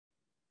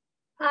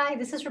Hi,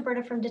 this is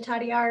Roberta from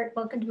Ditati Art.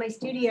 Welcome to my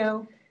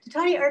studio.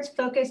 Ditati Art's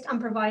focused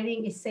on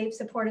providing a safe,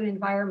 supportive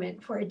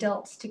environment for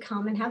adults to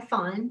come and have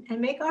fun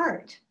and make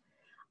art.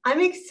 I'm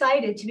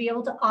excited to be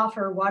able to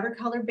offer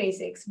watercolor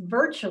basics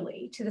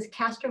virtually to this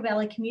Castro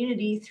Valley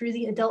community through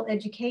the adult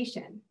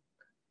education.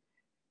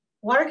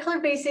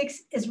 Watercolor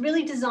Basics is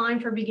really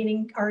designed for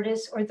beginning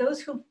artists or those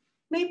who've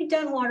maybe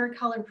done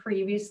watercolor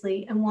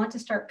previously and want to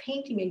start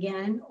painting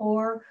again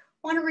or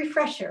want a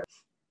refresher.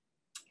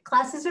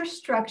 Classes are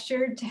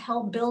structured to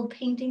help build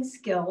painting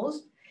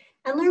skills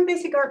and learn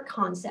basic art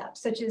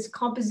concepts such as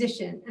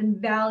composition and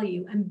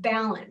value and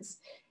balance.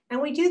 And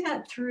we do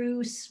that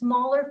through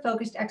smaller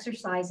focused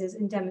exercises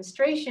and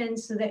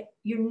demonstrations so that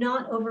you're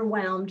not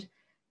overwhelmed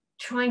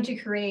trying to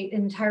create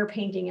an entire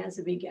painting as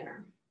a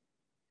beginner.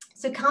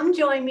 So come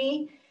join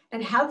me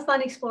and have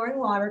fun exploring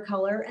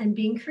watercolor and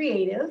being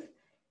creative.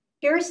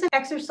 Here are some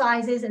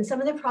exercises and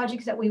some of the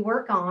projects that we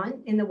work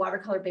on in the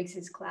Watercolor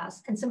Basics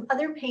class and some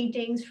other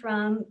paintings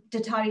from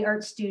Ditati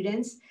Art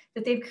students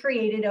that they've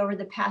created over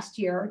the past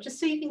year, just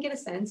so you can get a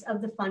sense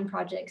of the fun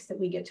projects that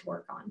we get to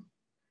work on.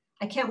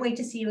 I can't wait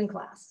to see you in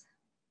class.